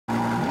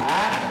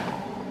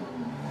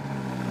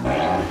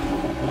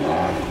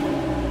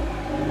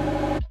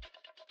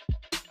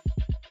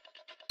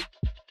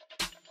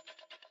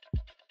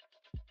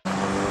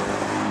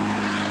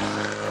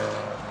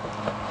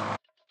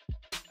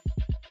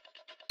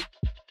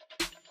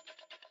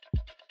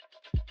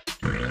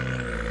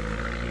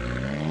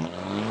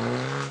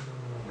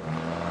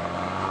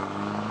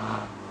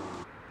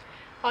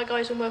Hi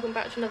guys, and welcome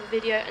back to another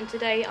video, and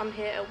today I'm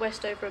here at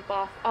Westover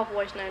Abarth,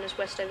 otherwise known as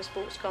Westover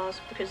Sports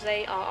Cars, because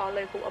they are our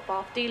local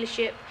Abarth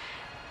dealership.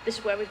 This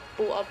is where we've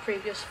bought our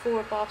previous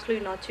 4 Abarths,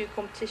 including our 2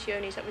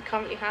 competitiones that we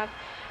currently have.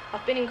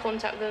 I've been in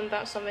contact with them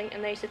about something,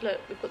 and they said,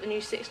 look, we've got the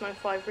new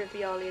 695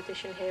 Rivale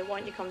edition here, why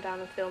don't you come down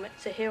and film it?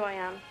 So here I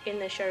am in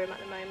their showroom at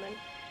the moment,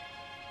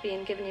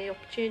 being given the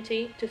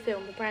opportunity to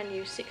film the brand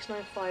new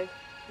 695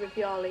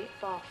 Rivale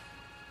Abarth.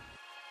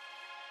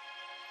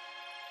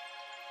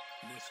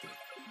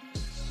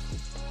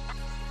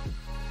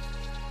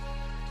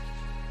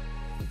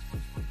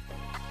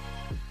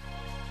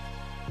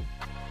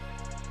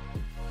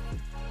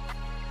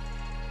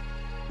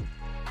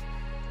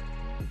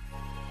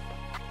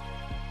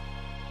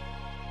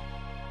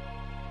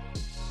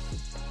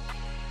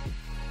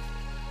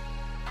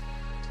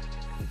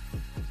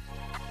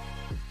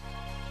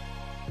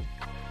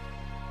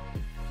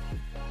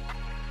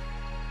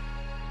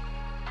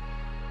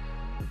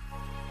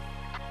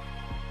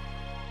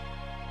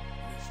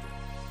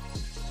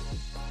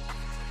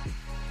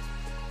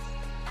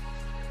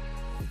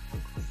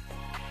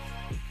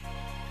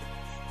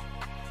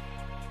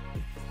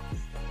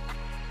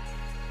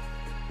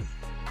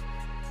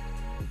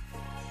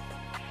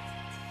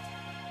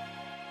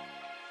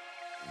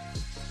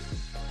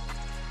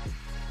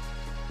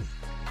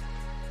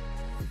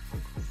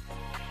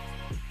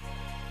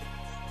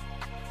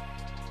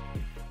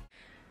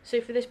 So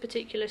for this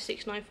particular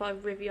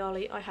 695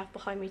 Rivale I have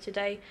behind me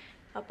today,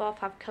 Abarth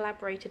have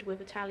collaborated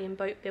with Italian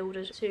boat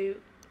builders to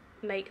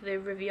make the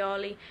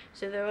Rivale.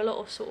 So there are a lot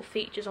of sort of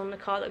features on the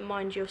car that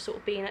remind you of sort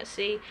of being at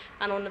sea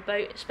and on the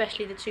boat,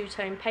 especially the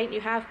two-tone paint you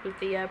have with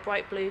the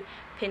bright blue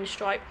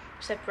pinstripe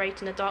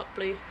separating the dark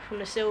blue from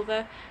the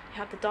silver. You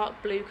have the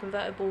dark blue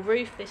convertible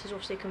roof. This is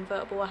obviously a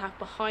convertible I have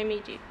behind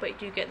me, but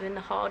you do get in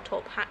the hard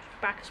top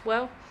hatchback as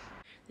well.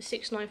 The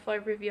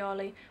 695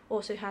 Rivale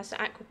also has the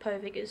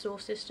aquapovic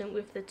exhaust system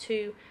with the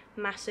 2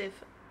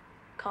 massive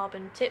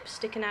carbon tips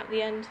sticking out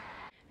the end.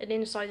 And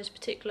inside this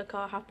particular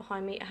car I have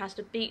behind me, it has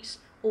the Beats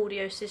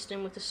audio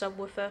system with the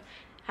subwoofer. It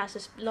has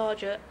this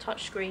larger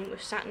touchscreen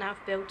with sat-nav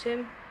built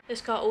in.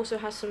 This car also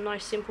has some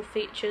nice simple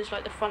features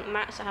like the front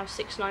mats that have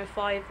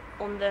 695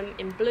 on them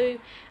in blue,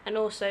 and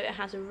also it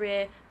has a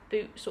rear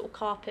boot sort of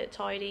carpet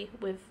tidy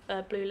with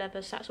blue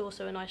leather, so that's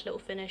also a nice little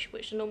finish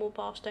which the normal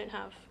Abarths don't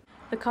have.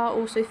 The car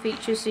also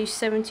features these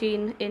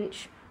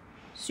 17-inch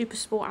Super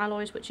Sport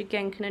alloys, which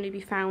again can only be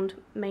found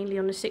mainly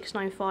on the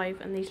 695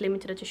 and these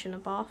limited edition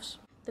Abarths.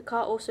 The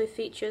car also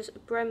features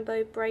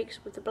Brembo brakes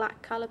with the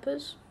black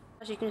calipers.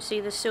 As you can see,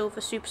 the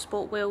silver Super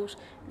Sport wheels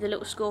with the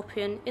little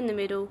scorpion in the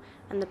middle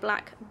and the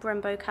black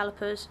Brembo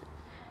calipers.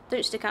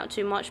 Don't stick out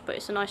too much, but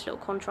it's a nice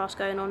little contrast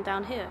going on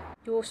down here.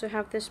 You also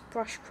have this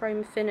brushed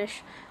chrome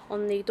finish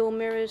on the door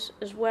mirrors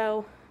as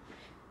well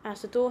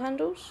as the door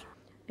handles.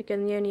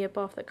 Again, the only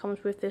Abarth that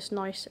comes with this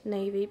nice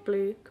navy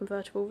blue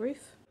convertible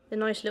roof. The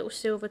nice little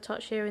silver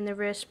touch here in the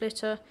rear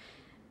splitter,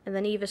 and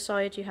then either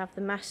side you have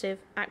the massive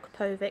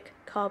aquapovic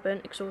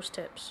carbon exhaust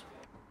tips.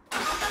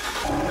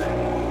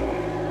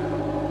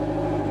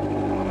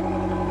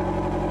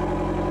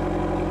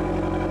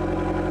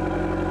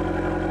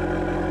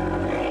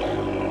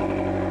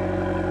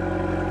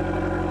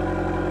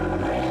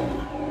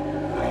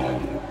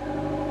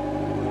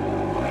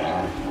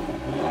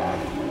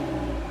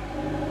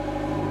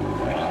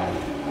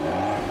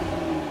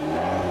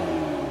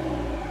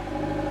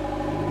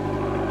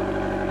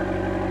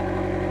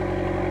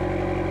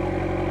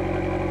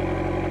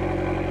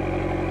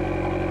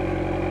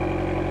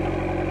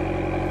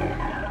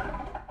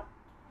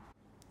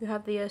 You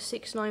have the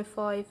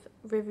 695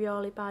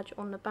 Rivale badge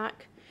on the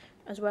back,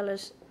 as well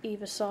as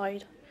either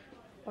side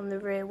on the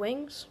rear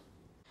wings.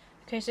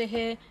 Okay, so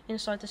here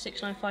inside the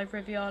 695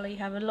 Rivale you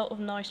have a lot of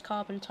nice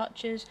carbon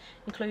touches,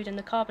 including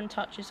the carbon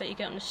touches that you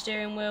get on the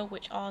steering wheel,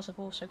 which ours have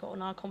also got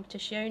on our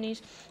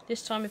competitiones.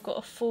 This time we've got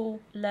a full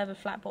leather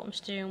flat bottom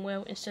steering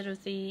wheel instead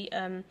of the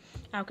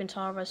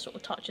Alcantara sort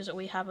of touches that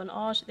we have on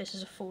ours. This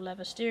is a full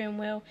leather steering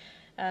wheel.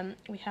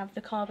 We have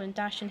the carbon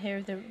dash in here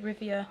with the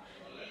Rivia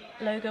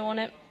logo on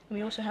it.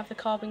 We also have the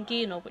carbon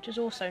gear knob, which is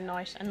also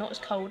nice and not as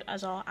cold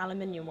as our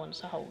aluminium ones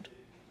to hold.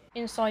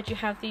 Inside you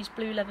have these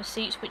blue leather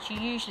seats, which you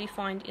usually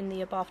find in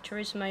the Abarth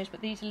Turismos,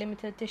 but these are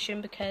limited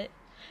edition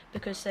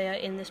because they are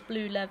in this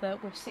blue leather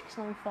with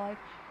 695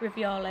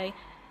 Rivale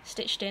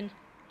stitched in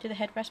to the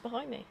headrest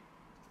behind me.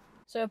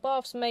 So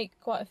Abarths make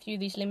quite a few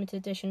of these limited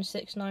edition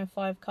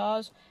 695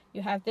 cars.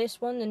 You have this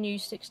one, the new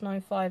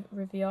 695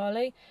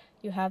 Rivale.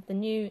 You have the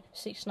new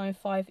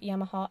 695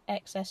 Yamaha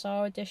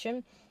XSR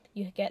edition.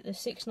 You get the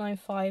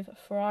 695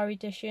 Ferrari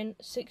edition,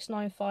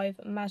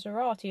 695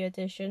 Maserati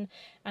edition,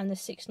 and the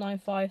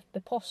 695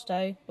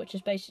 Biposto, which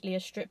is basically a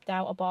stripped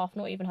out Abarth,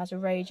 not even has a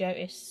radio,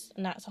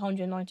 and that's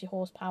 190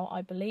 horsepower,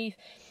 I believe.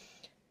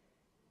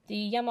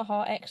 The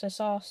Yamaha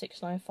XSR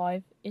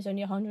 695 is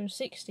only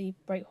 160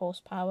 brake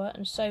horsepower,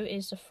 and so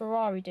is the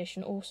Ferrari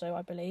edition also,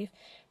 I believe.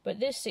 But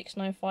this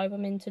 695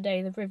 I'm in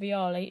today, the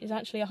Rivale, is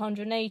actually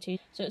 180,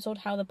 so it's odd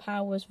how the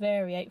powers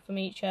variate from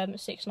each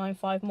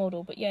 695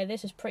 model. But yeah,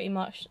 this is pretty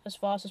much as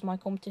fast as my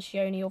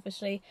Competizione,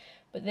 obviously.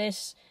 But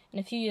this, in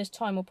a few years'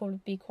 time, will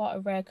probably be quite a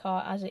rare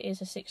car, as it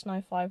is a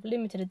 695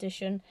 limited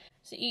edition.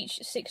 So each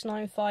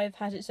 695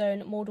 has its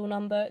own model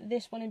number.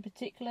 This one in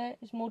particular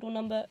is model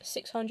number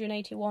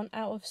 681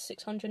 out of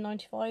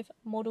 695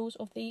 models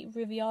of the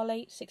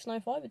Rivale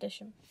 695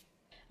 edition.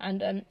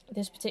 And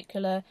this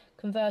particular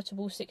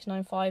convertible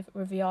 695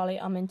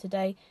 Rivale I'm in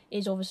today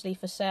is obviously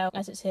for sale,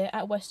 as it's here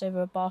at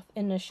Westover Abarth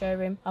in the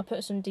showroom. I'll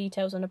put some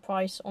details and the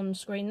price on the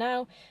screen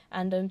now,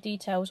 and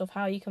details of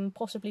how you can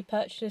possibly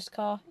purchase this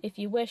car if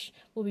you wish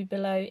will be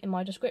below in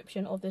my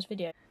description of this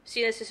video.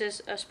 See, this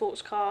is a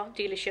sports car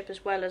dealership,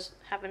 as well as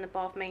having a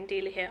Bath main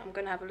dealer here. I'm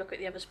going to have a look at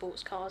the other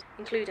sports cars,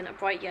 including a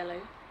bright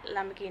yellow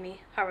Lamborghini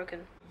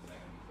Huracan.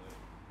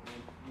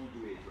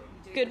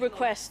 Good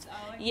request.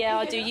 Yeah,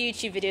 I do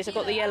YouTube videos. I've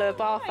got the yellow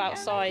Abarth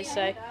outside,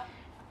 so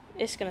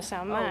it's going to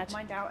sound mad.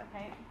 Mind out,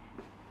 okay.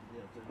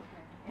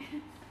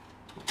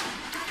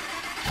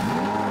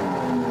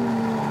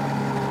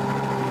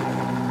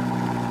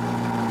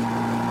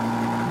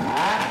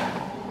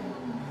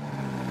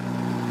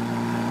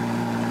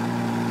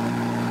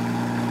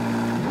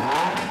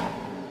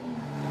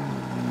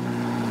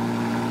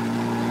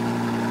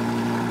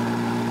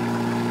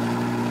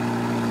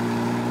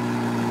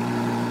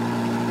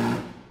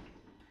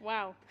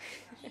 Wow,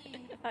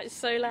 that is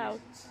so loud.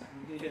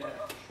 Yeah, you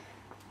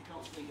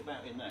can't speak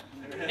about it in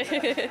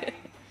that.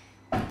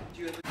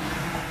 Do you ever...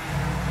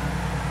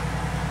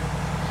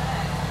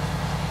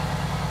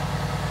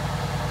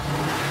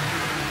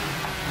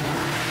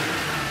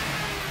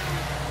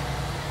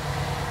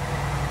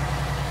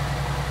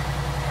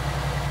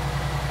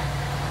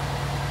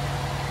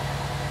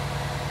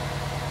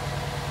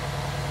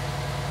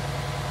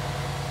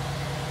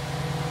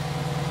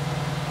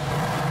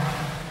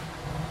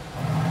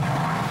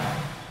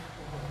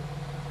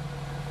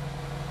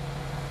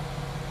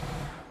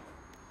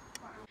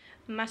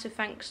 Massive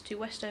thanks to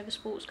Westover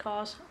Sports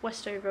Cars,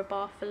 Westover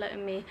Abarth, for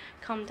letting me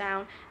come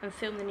down and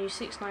film the new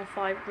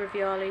 695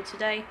 Rivale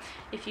today.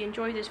 If you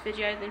enjoyed this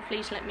video, then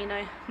please let me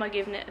know by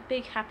giving it a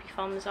big happy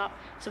thumbs up.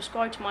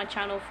 Subscribe to my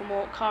channel for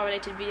more car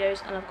related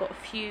videos, and I've got a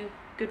few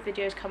good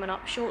videos coming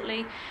up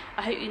shortly.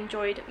 I hope you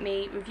enjoyed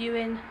me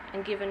reviewing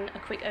and giving a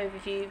quick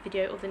overview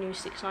video of the new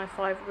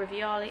 695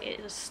 Rivale. It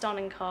is a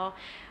stunning car,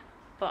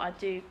 but I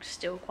do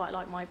still quite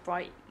like my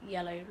bright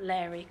yellow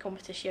Larry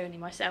Competizione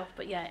myself.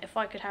 But yeah, if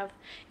I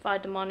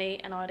had the money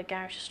and I had a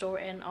garage to store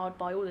it in, I would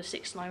buy all the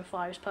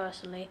 695s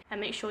personally. And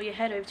make sure you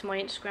head over to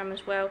my Instagram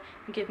as well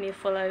and give me a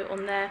follow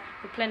on there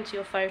for plenty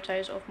of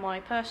photos of my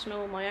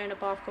personal, my own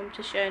Abarth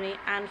Competizione,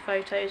 and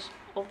photos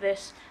of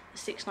this, the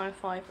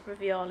 695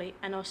 Rivale.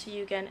 And I'll see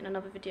you again in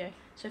another video.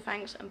 So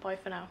thanks and bye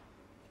for now.